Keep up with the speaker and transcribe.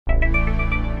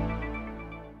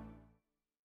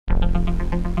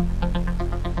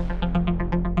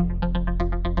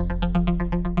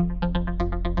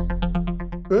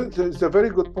It's a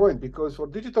very good point, because for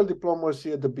digital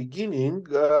diplomacy at the beginning,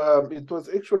 it was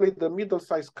actually the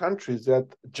middle-sized countries that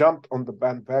jumped on the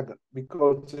bandwagon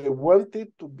because they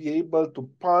wanted to be able to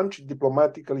punch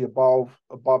diplomatically above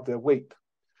their weight.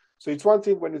 So it's one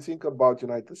thing when you think about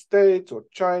United States or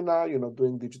China,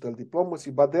 doing digital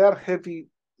diplomacy, but they are heavy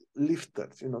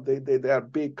lifters. They are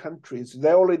big countries.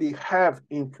 They already have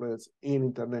influence in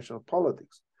international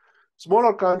politics.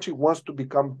 Smaller country wants to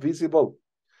become visible.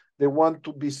 They want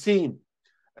to be seen.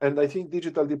 And I think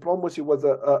digital diplomacy was,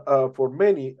 for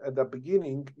many at the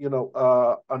beginning,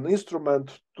 an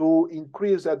instrument to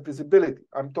increase that visibility.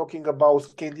 I'm talking about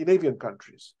Scandinavian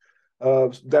countries,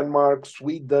 Denmark,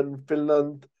 Sweden,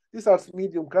 Finland. These are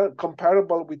medium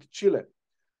comparable with Chile,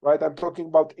 right? I'm talking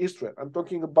about Israel. I'm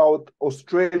talking about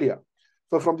Australia.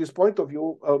 So from this point of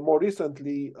view, more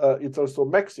recently, it's also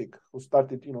Mexico who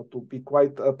started, to be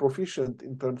quite proficient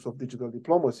in terms of digital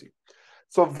diplomacy.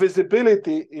 So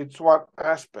visibility is one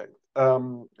aspect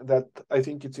that I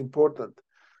think it's important.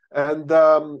 And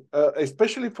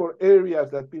especially for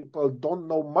areas that people don't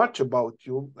know much about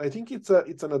you, I think it's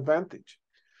an advantage.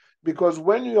 Because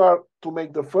when you are to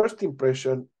make the first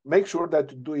impression, make sure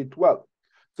that you do it well.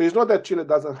 So it's not that Chile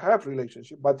doesn't have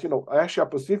relationship, but Asia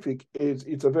Pacific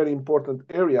it's a very important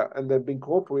area, and they've been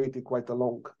cooperating quite for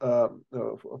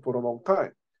a long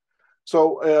time.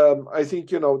 So I think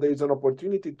there is an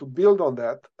opportunity to build on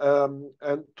that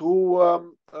and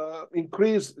to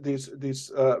increase this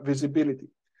visibility.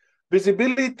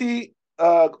 Visibility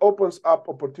opens up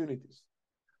opportunities.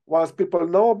 Once people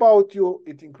know about you,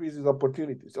 it increases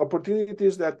opportunities.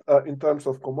 Opportunities that, in terms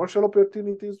of commercial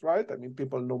opportunities, right? I mean,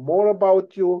 people know more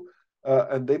about you,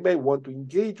 and they may want to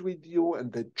engage with you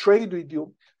and they trade with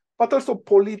you, but also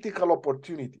political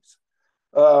opportunities.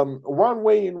 One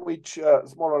way in which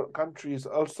smaller countries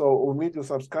also, or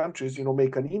medium-sized countries,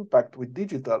 make an impact with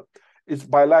digital is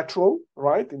bilateral,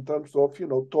 right? In terms of,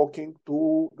 talking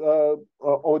to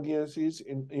audiences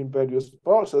in various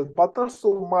processes, but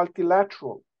also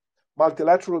multilateral.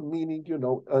 Multilateral meaning,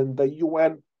 in the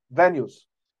UN venues,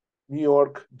 New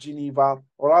York, Geneva,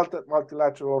 or other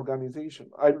multilateral organization.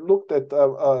 I looked at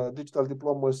digital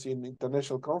diplomacy in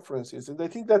international conferences, and I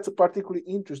think that's particularly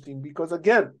interesting because,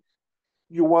 again,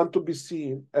 you want to be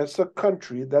seen as a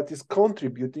country that is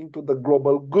contributing to the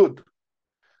global good.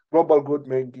 Global good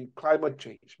may be climate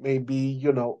change, maybe,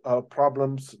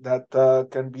 problems that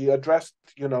can be addressed,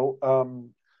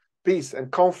 peace and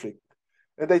conflict.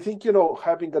 And I think,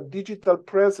 having a digital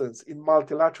presence in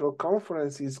multilateral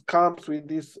conferences comes with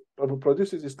this,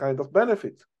 produces this kind of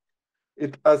benefits.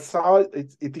 It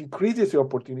increases your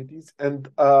opportunities and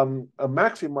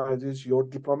maximizes your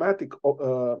diplomatic,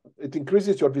 it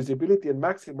increases your visibility and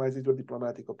maximizes your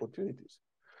diplomatic opportunities.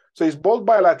 So it's both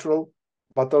bilateral,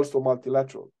 but also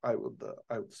multilateral, I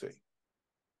would say.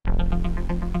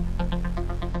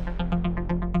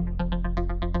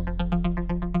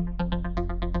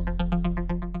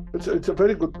 It's a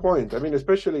very good point. I mean,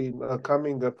 especially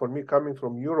coming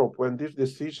from Europe, when this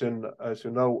decision, as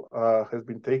you know, has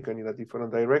been taken in a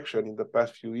different direction in the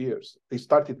past few years. They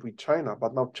started with China,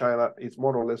 but now China is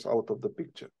more or less out of the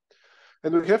picture.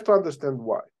 And we have to understand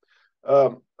why.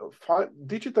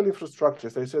 Digital infrastructure,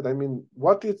 as I said, I mean,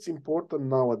 what is important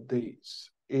nowadays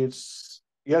is,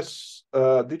 yes,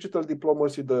 digital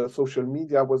diplomacy, the social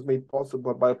media was made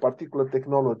possible by a particular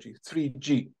technology,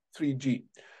 3G.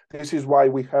 This is why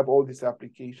we have all these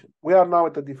applications. We are now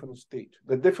at a different stage.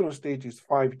 The different stage is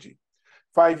 5G.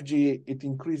 5G, it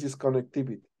increases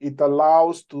connectivity. It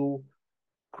allows to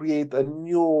create a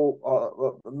new,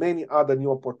 many other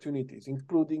new opportunities,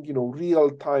 including,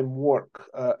 real-time work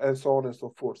and so on and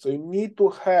so forth. So you need to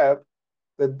have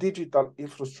the digital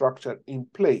infrastructure in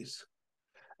place.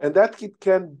 And that it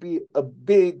can be a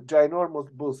big, ginormous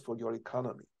boost for your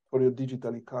economy, for your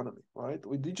digital economy, right?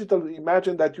 With digital,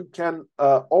 imagine that you can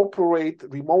operate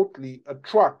remotely a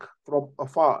truck from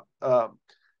afar.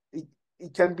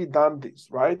 It can be done this,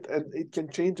 right? And it can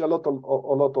change a lot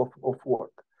of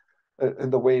work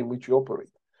and the way in which you operate.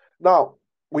 Now,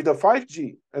 with the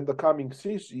 5G and the coming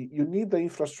 6G, you need the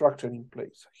infrastructure in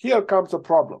place. Here comes a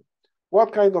problem.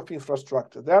 What kind of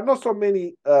infrastructure? There are not so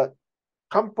many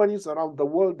companies around the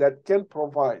world that can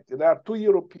provide. There are two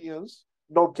Europeans,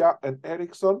 Nokia and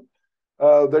Ericsson.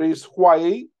 There is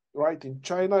Huawei, right, in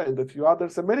China, and a few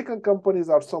others. American companies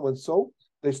are so and so.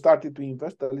 They started to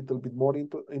invest a little bit more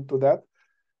into that.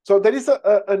 So there is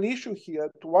an issue here,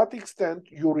 to what extent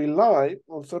you rely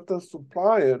on certain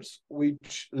suppliers,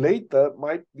 which later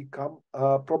might become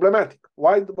problematic.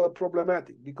 Why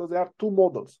problematic? Because there are two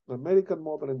models, the American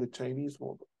model and the Chinese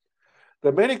model. The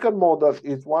American model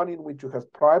is one in which you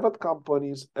have private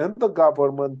companies and the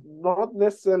government not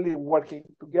necessarily working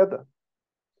together.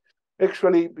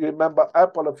 Actually, remember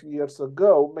Apple a few years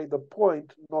ago made a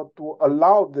point not to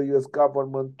allow the US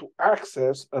government to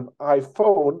access an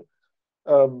iPhone,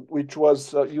 which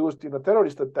was used in a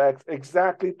terrorist attack,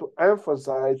 exactly to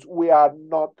emphasize we are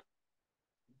not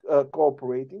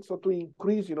cooperating. So to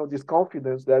increase, this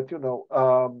confidence that,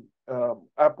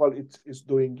 Apple is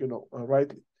doing,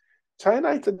 rightly. China,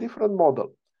 it's a different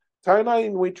model. China,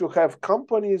 in which you have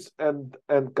companies and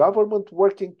government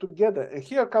working together. And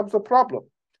here comes the problem,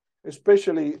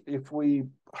 especially if we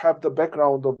have the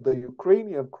background of the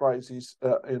Ukrainian crisis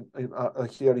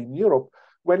here in Europe.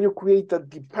 When you create a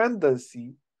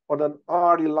dependency on an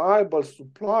unreliable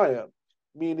supplier,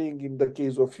 meaning in the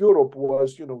case of Europe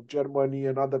was, Germany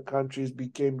and other countries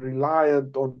became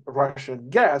reliant on Russian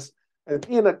gas. And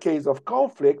in a case of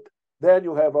conflict, then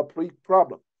you have a big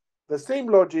problem. The same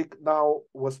logic now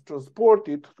was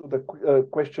transported to the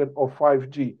question of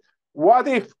 5G. What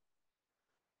if,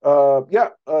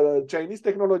 Chinese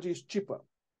technology is cheaper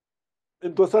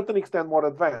and to a certain extent more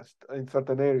advanced in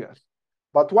certain areas.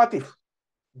 But what if,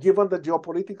 given the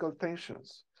geopolitical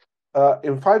tensions,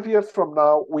 in 5 years from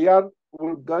now, we're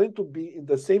going to be in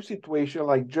the same situation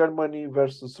like Germany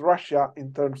versus Russia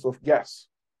in terms of gas.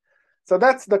 So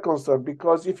that's the concern,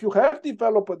 because if you have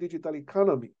developed a digital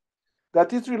economy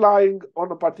that is relying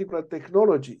on a particular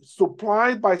technology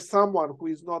supplied by someone who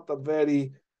is not a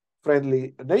very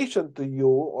friendly nation to you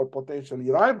or potentially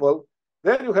rival,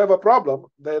 then you have a problem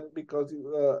then, because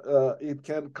it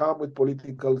can come with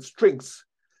political strings.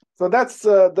 So that's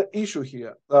the issue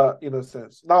here, in a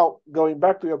sense. Now, going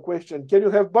back to your question, can you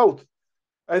have both?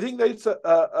 I think that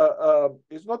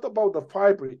it's not about the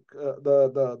fabric,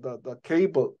 the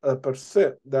cable per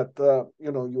se that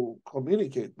you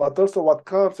communicate, but also what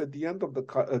comes at the end of the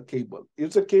cable.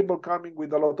 Is a cable coming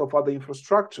with a lot of other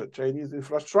infrastructure, Chinese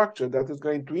infrastructure that is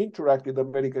going to interact with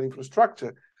American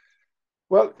infrastructure?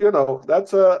 Well,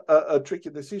 that's a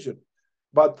tricky decision.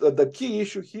 But the key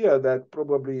issue here that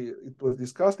probably it was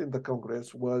discussed in the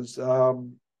Congress was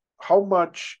how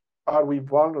much are we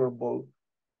vulnerable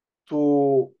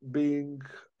to being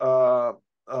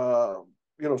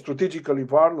strategically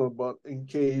vulnerable in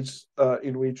case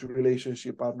in which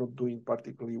relationships are not doing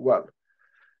particularly well.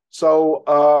 So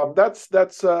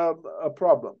that's a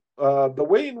problem. The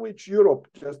way in which Europe,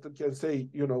 just can say,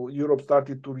 Europe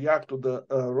started to react to the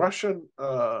Russian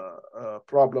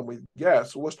problem with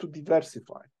gas was to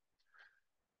diversify.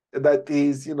 That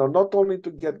is, not only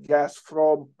to get gas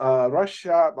from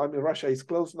Russia. I mean, Russia is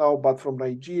close now, but from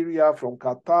Nigeria, from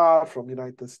Qatar, from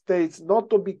United States, not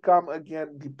to become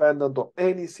again dependent on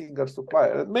any single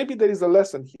supplier. And maybe there is a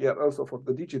lesson here also for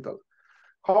the digital.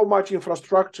 How much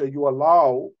infrastructure you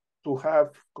allow to have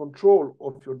control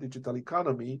of your digital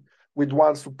economy with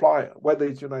one supplier, whether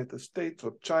it's United States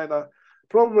or China.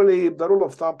 Probably the rule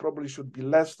of thumb probably should be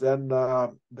less than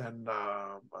 10%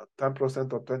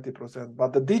 or 20%.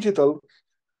 But the digital,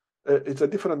 it's a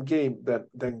different game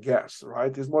than gas,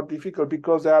 right? It's more difficult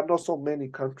because there are not so many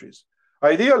countries.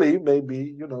 Ideally,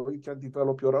 maybe you can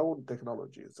develop your own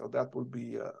technology, so that will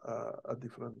be a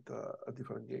different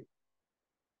game.